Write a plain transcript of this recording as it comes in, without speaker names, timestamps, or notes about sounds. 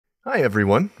Hi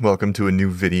everyone, welcome to a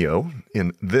new video.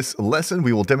 In this lesson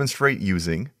we will demonstrate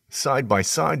using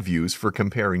side-by-side views for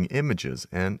comparing images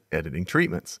and editing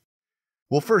treatments.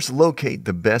 We'll first locate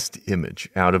the best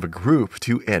image out of a group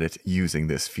to edit using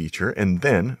this feature, and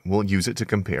then we'll use it to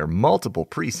compare multiple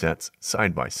presets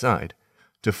side by side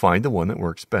to find the one that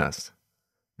works best.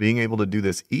 Being able to do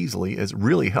this easily is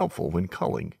really helpful when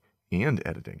culling and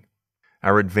editing.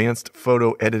 Our advanced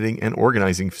photo editing and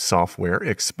organizing software,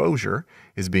 Exposure,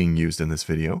 is being used in this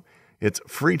video. It's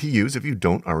free to use if you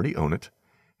don't already own it.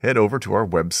 Head over to our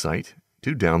website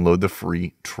to download the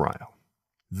free trial.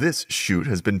 This shoot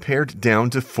has been pared down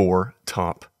to 4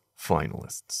 top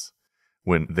finalists.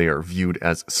 When they are viewed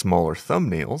as smaller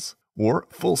thumbnails or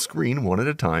full screen one at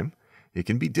a time, it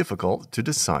can be difficult to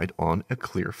decide on a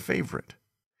clear favorite.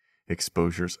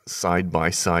 Exposure's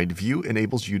side-by-side view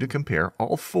enables you to compare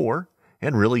all 4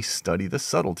 and really study the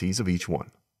subtleties of each one.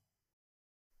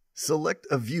 Select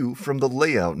a view from the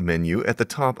Layout menu at the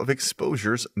top of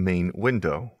Exposure's main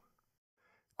window.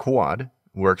 Quad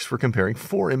works for comparing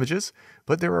 4 images,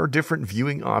 but there are different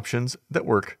viewing options that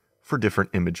work for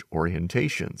different image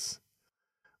orientations.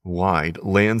 Wide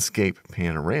landscape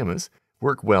panoramas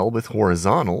work well with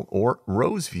horizontal or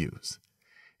rows views.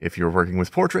 If you're working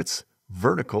with portraits,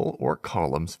 vertical or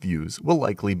columns views will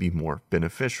likely be more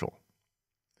beneficial.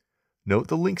 Note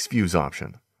the Links Views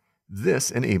option.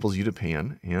 This enables you to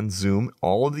pan and zoom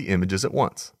all of the images at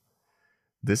once.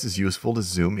 This is useful to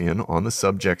zoom in on the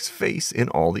subject's face in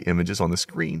all the images on the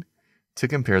screen to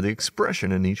compare the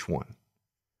expression in each one.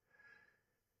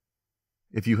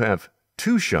 If you have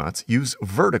 2 shots, use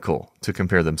vertical to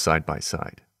compare them side by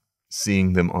side.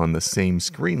 Seeing them on the same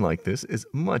screen like this is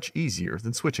much easier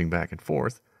than switching back and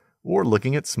forth or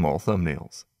looking at small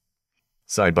thumbnails.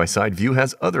 Side-by-side view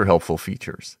has other helpful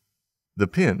features. The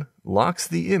pin locks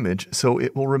the image so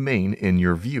it will remain in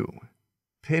your view.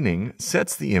 Pinning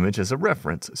sets the image as a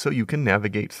reference so you can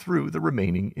navigate through the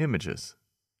remaining images.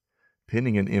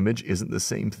 Pinning an image isn't the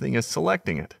same thing as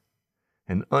selecting it.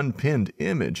 An unpinned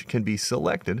image can be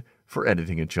selected for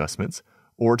editing adjustments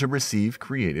or to receive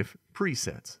creative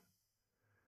presets.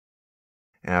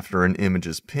 After an image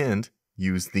is pinned,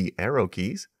 use the arrow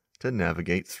keys to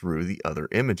navigate through the other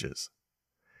images.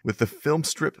 With the film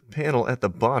strip panel at the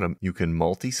bottom, you can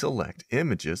multi-select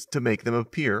images to make them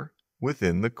appear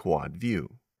within the quad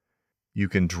view. You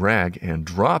can drag and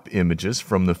drop images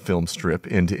from the film strip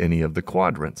into any of the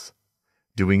quadrants.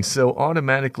 Doing so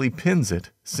automatically pins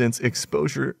it since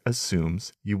Exposure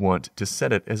assumes you want to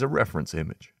set it as a reference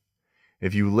image.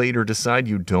 If you later decide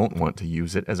you don't want to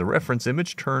use it as a reference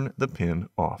image, turn the pin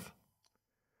off.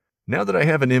 Now that I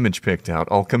have an image picked out,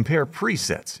 I'll compare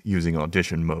presets using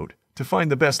Audition mode to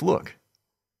find the best look.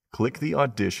 Click the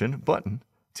Audition button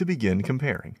to begin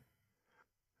comparing.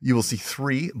 You will see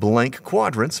 3 blank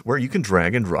quadrants where you can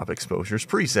drag and drop Exposure's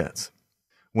presets.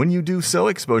 When you do so,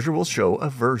 Exposure will show a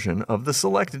version of the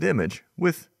selected image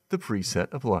with the preset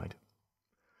applied.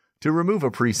 To remove a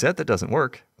preset that doesn't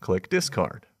work, click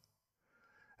Discard.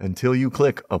 Until you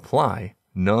click Apply,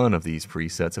 none of these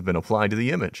presets have been applied to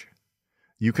the image.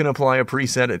 You can apply a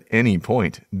preset at any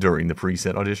point during the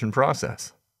preset audition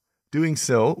process. Doing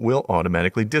so will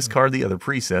automatically discard the other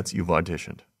presets you've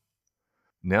auditioned.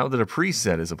 Now that a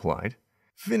preset is applied,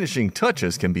 finishing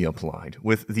touches can be applied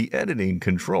with the editing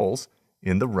controls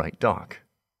in the right dock.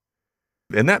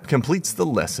 And that completes the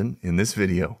lesson in this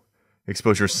video.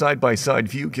 Exposure's side-by-side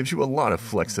view gives you a lot of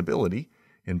flexibility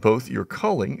in both your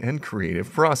culling and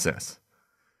creative process.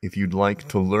 If you'd like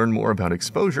to learn more about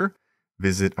Exposure,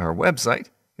 visit our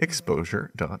website,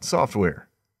 exposure.software.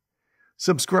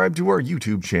 Subscribe to our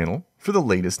YouTube channel for the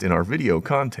latest in our video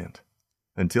content.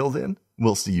 Until then,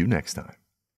 we'll see you next time.